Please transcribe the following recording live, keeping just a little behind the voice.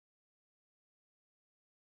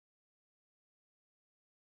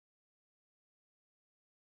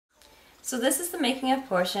So this is the making of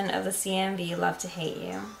portion of the CMV Love to Hate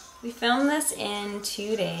You. We filmed this in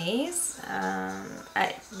 2 days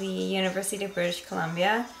at the University of British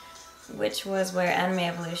Columbia, which was where Anime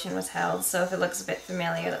Evolution was held, so if it looks a bit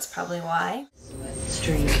familiar, that's probably why.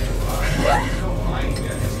 Strange.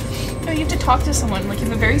 No, you have to talk to someone, like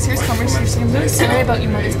in a very serious conversation. I'm really sorry about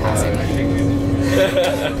your mother's passing.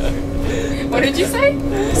 What did you say?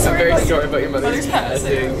 Sorry about your mother's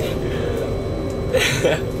passing.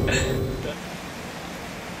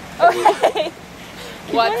 Okay.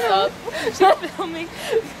 What's up? She's filming.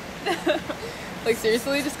 Like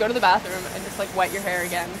seriously, just go to the bathroom and just like wet your hair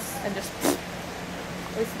again and just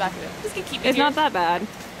where's the back of it? Just gonna keep it It's here. not that bad.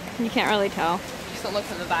 You can't really tell. Just don't look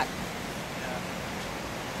from the back.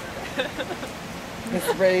 It's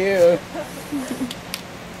for you.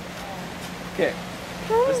 Okay,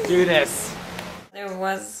 let's do this. There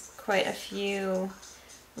was quite a few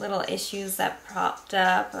little issues that popped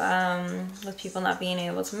up with people not being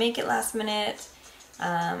able to make it last minute.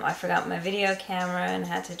 I forgot my video camera and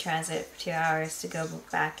had to transit for 2 hours to go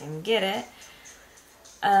back and get it.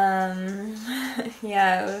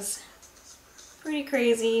 Yeah, it was pretty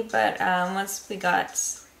crazy, but once we got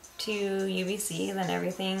to UBC, then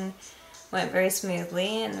everything went very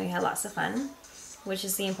smoothly and we had lots of fun, which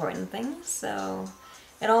is the important thing. So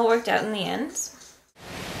it all worked out in the end.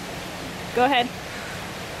 Go ahead.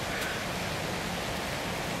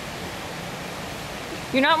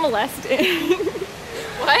 You're not molested.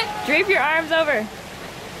 What? Drape your arms over.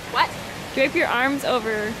 What? Drape your arms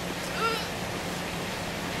over.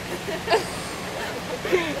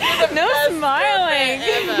 No smiling.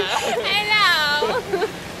 Hello.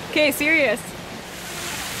 Okay, serious.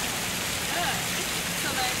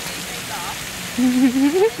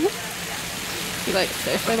 You like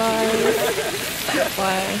surfing bars?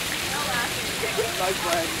 Why?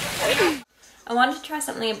 I wanted to try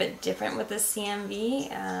something a bit different with this CMV.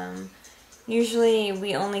 Usually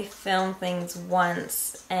we only film things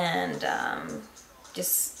once and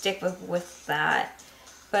just stick with that.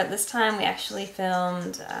 But this time we actually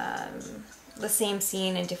filmed the same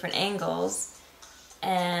scene in different angles,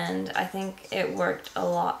 and I think it worked a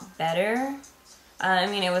lot better. I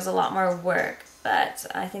mean, it was a lot more work, but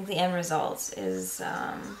I think the end result is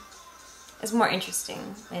more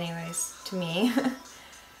interesting, anyways, to me.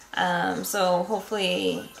 So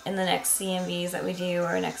hopefully in the next CMVs that we do,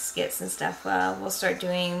 or next skits and stuff, we'll start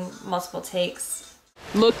doing multiple takes.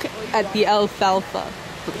 Look at the alfalfa.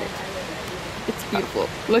 Look at it. It's beautiful.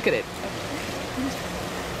 Look at it.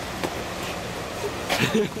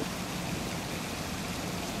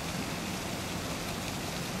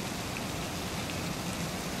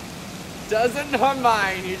 Doesn't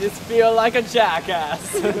mine, you just feel like a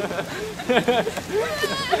jackass.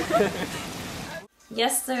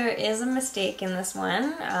 Yes, there is a mistake in this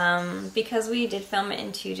one. Because we did film it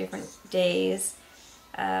in 2 different days,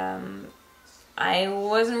 I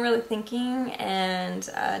wasn't really thinking, and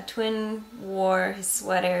Twin wore his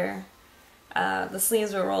sweater. The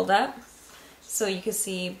sleeves were rolled up, so you could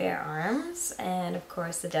see bare arms, and of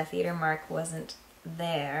course the Death Eater mark wasn't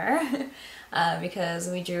there because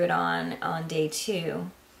we drew it on day 2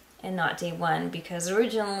 and not day 1, because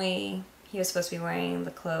originally he was supposed to be wearing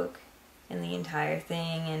the cloak and the entire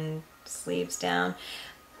thing and sleeves down.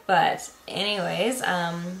 But anyways,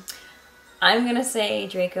 I'm gonna say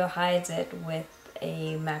Draco hides it with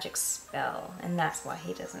a magic spell, and that's why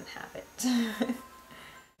he doesn't have it.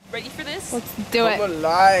 Ready for this? Let's do it. I'm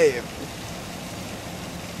alive.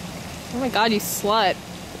 Oh my god, you slut.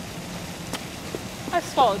 I've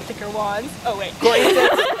swallowed thicker wands. Oh wait.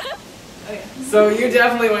 Okay. So you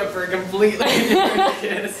definitely went for a completely different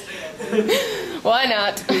kiss. Why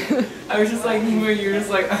not? I was just like, where you're just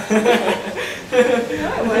like. No,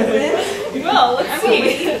 I wasn't. Well, let's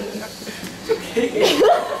see.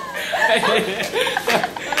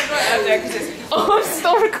 Oh, I'm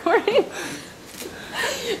still recording.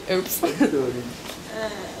 Oops.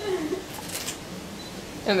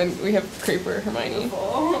 And then we have Creeper, Hermione.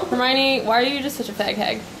 Hermione, why are you just such a fag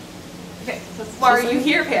hag? Okay, so why are you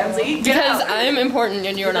here, Pansy? Because I'm important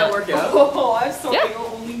and you're not. Work out? Oh, I'm sorry.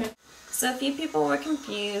 Yeah. So a few people were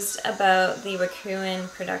confused about the Raccoon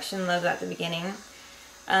production logo at the beginning.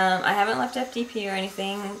 I haven't left FDP or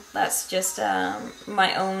anything. That's just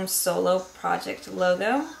my own solo project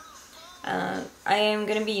logo. I am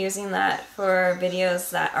going to be using that for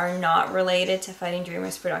videos that are not related to Fighting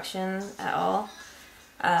Dreamers production at all.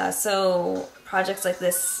 So projects like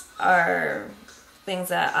this are things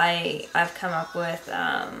that I've come up with.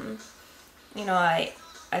 You know,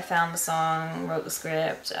 I found the song, wrote the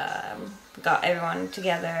script, got everyone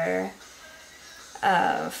together,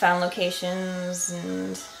 found locations,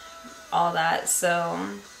 and all that, so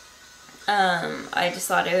I just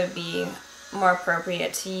thought it would be more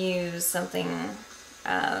appropriate to use something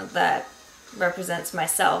that represents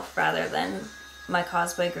myself rather than my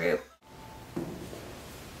cosplay group.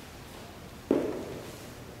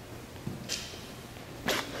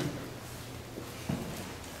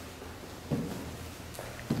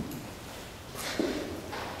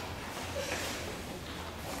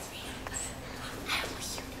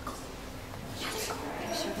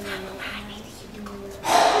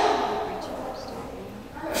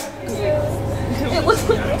 It looks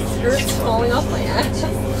like my skirt's falling off my ass. I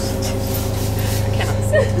cannot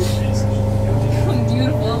see. I'm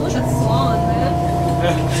beautiful. I'm like a swan, man.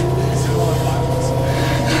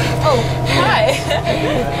 Oh, hi.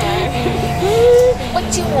 What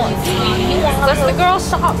you want? That's the girl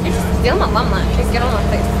shop. You're just stealing my limelight. Just get on my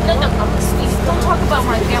face. No, please don't talk about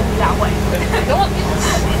my family that way. Don't.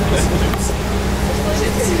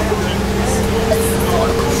 This is not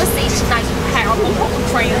a conversation that you have on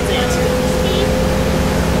transit.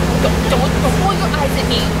 Don't roll your eyes at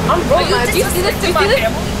me. I'm rolling my eyes. Do you see this? Do you see this?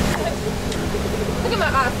 Look at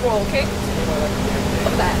my eyes roll, okay?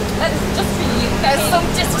 Look at that. That is just for you. That is so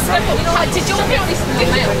disrespectful. You know what? Did your parents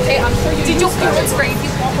okay? I'm sure you did your parents raise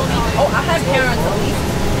you properly? Oh, I had parents at least.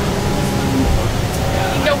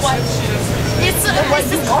 You know what?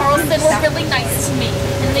 Mrs. Carlson were really nice to me.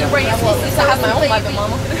 And they raised me. At least I have my own life,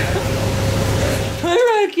 Mama. Hi,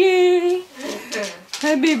 Rocky.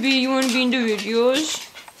 Hi, baby. You want to be in the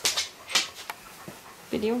videos?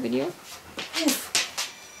 Video?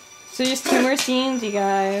 So just 2 more scenes, you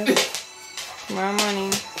guys. Tomorrow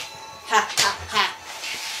morning.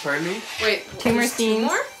 Pardon me? Wait, 2 more scenes.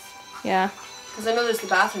 More? Yeah. Because I know there's the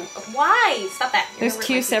bathroom. Why? Stop that. There's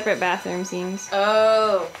 2 separate bathroom scenes.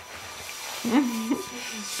 Oh. You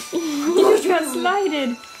got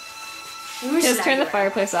slided. Just turn the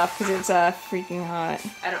fireplace off because it's freaking hot.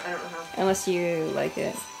 I don't know how. Unless you like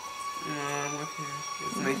it. No, I'm okay.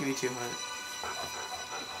 It's making me too hot.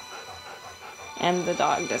 And the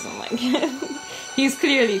dog doesn't like it. He's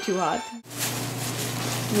clearly too hot.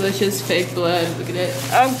 Delicious fake blood. Look at it.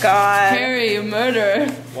 Oh god. Harry, a murderer.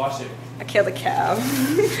 Wash it. I killed a cow.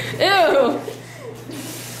 Ew.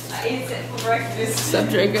 I ate it for breakfast. What's up,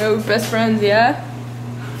 Draco? Best friends, yeah?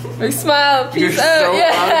 Like, smile, peace You're out. so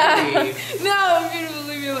Yeah. ugly. No, I'm beautiful.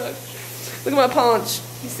 Leave me alone. Look at my paunch.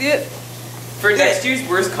 You see it? For next year's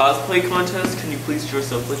worst cosplay contest, can you please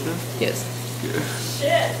dress up like this? Yes.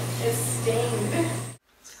 Shit, it's stained.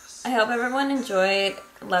 I hope everyone enjoyed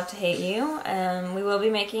Love to Hate You. We will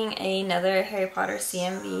be making another Harry Potter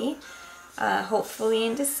CMV, hopefully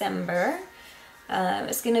in December.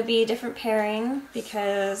 It's going to be a different pairing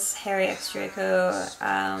because Harry x Draco,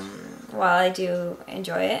 while I do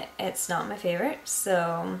enjoy it, it's not my favorite.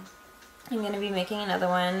 So I'm going to be making another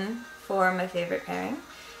one for my favorite pairing.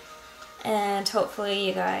 And hopefully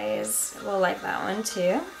you guys will like that one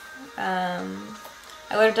too.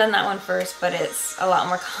 I would have done that one first, but it's a lot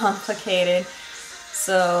more complicated.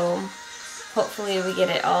 So hopefully we get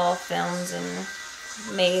it all filmed and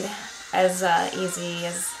made as easy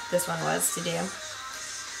as this one was to do.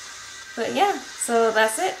 But yeah, so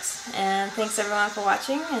that's it. And thanks everyone for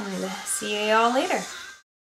watching, and see you all later.